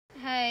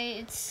Hi,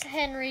 it's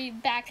Henry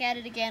back at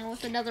it again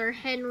with another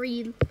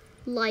Henry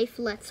Life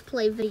Let's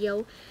Play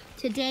video.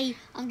 Today,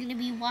 I'm going to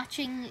be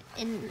watching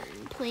and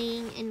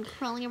playing and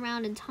crawling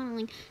around and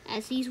tunneling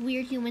as these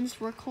weird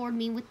humans record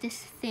me with this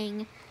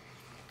thing.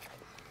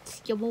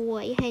 It's your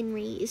boy,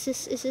 Henry. Is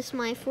this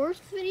my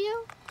fourth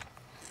video?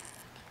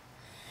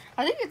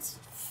 I think it's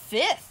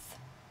fifth.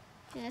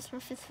 Yeah, it's my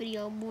fifth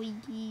video, boys.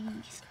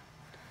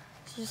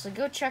 Seriously,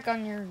 go check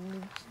on your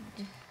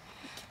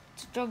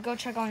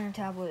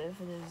tablet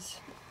if it is.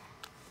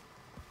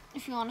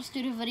 If you want us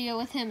to do a video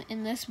with him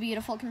in this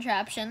beautiful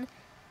contraption,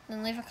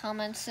 then leave a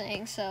comment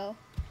saying so.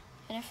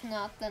 And if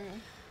not,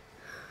 then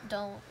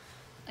don't,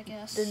 I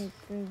guess.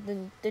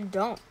 Then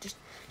don't.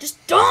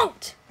 Just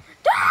don't!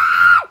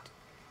 Don't!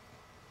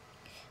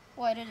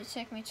 Why did it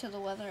take me to the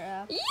weather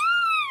app? Yeah!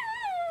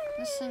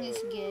 This thing is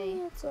gay.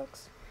 It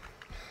sucks.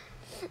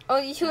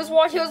 Oh, he was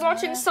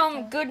watching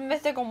some Good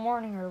Mythical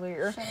Morning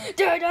earlier.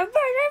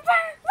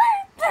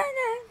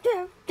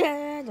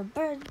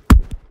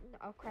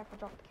 Oh crap, I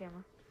dropped the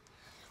camera.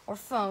 Or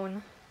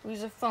phone. We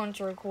use a phone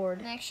to record.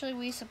 And actually,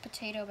 we use a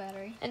potato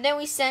battery. And then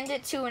we send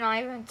it to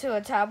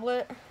a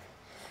tablet.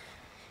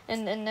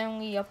 And then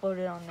we upload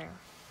it on there.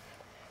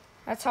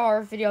 That's how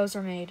our videos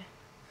are made.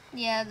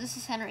 Yeah, this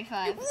is Henry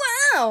 5.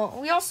 Wow!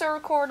 We also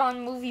record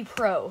on Movie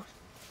Pro.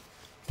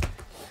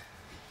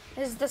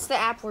 That's the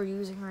app we're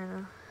using right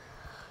now.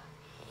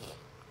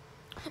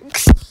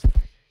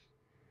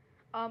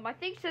 I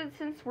think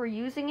since we're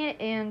using it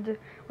and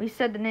we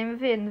said the name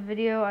of it in the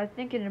video, I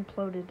think it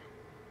imploded.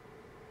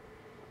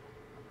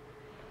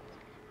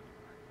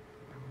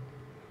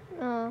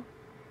 Oh,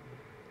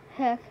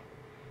 heck.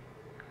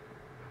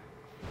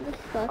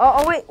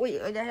 Oh wait,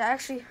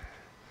 actually.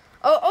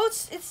 Oh,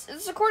 it's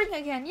recording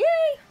again.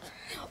 Yay!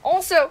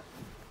 Also,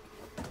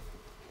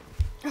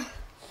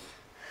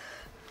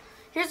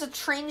 here's a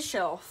train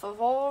shelf of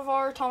all of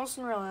our Thomas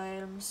and Riley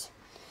items.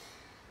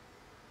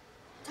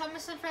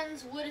 Thomas and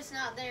Friends, Wood is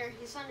not there.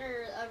 He's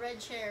under a red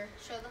chair.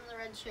 Show them the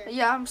red chair.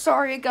 Yeah, I'm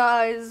sorry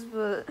guys,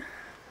 but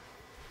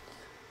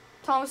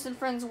Thomas and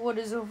Friends Wood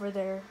is over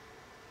there.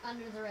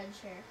 Under the red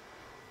chair.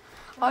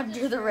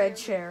 Under the red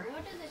chair.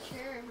 What did the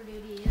chair ever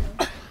do to you?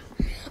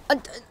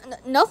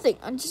 Nothing.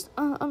 I'm just,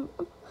 I'm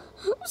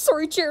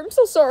sorry, chair. I'm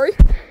so sorry.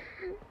 This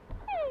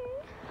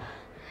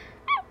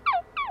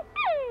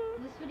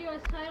video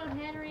is titled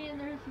Henry, and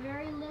there's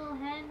very little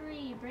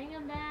Henry. Bring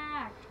him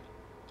back.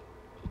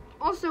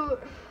 Also,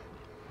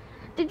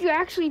 did you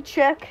actually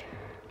check?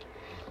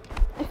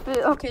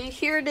 Okay,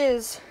 here it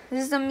is.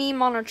 This is a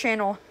meme on our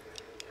channel.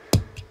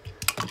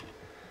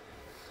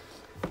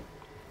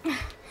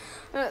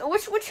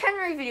 Which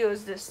Henry video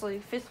is this?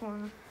 Like, fifth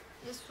one?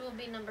 This will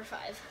be number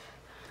 5.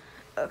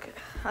 Okay,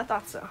 I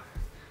thought so.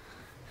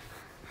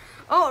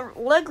 Oh,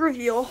 leg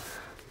reveal.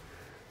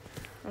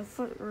 A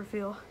foot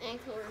reveal.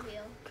 Ankle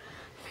reveal.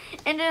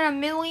 And in a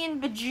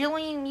million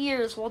bajillion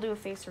years, we'll do a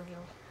face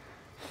reveal.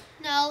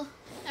 No,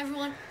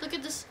 everyone, look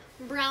at this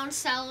brown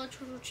salad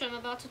which I'm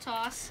about to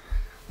toss.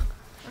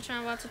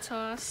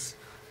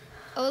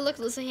 Oh, look,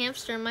 there's a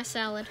hamster in my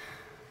salad.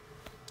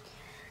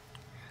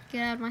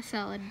 Get out of my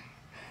salad.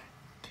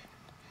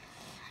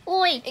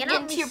 Oi, get out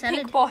of into me your salad.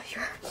 pink ball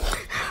here.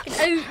 Get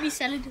out of me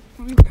salad.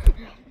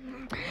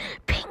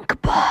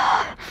 Pink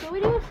ball. Can we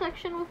do a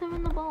section with him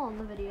in the ball in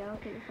the video?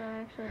 Okay, so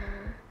I actually don't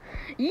know.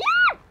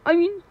 Yeah, I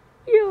mean,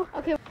 yeah.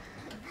 Okay.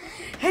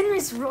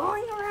 Henry's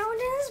rolling around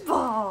in his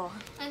ball.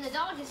 And the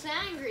dog is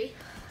angry.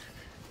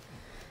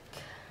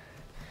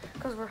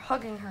 Because we're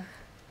hugging her.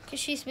 Because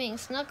she's being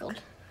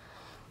snuggled.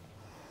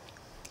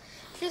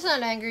 She's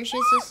not angry.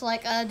 She's just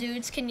like,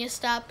 dudes, can you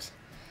stop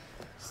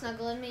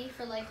snuggling me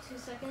for like 2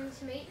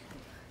 seconds, mate?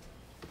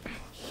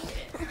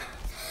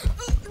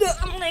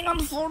 I'm laying on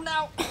the floor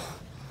now.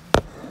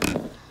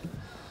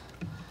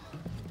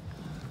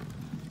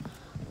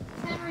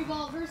 Henry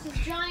ball versus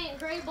giant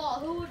gray ball.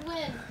 Who would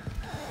win?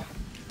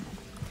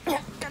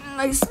 Yeah, got a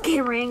nice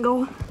camera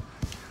angle.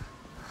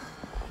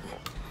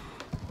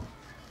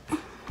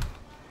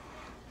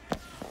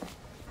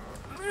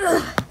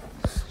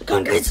 Come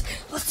on, guys.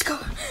 Let's go.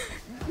 Crashed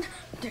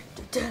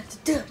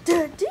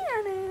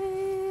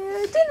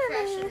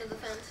into the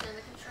fence and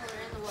the controller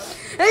and the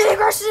whoopsie. Hey, he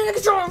crashed into the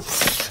controller.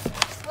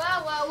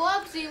 Wow,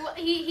 whoopsie.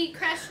 He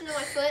crashed into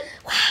my foot.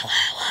 Wow.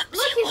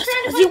 Look, he's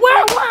trying to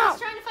Wow.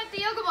 He's trying to fight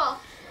the yoga ball.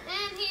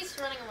 And he's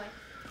running away.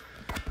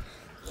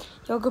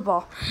 Yoga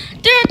ball.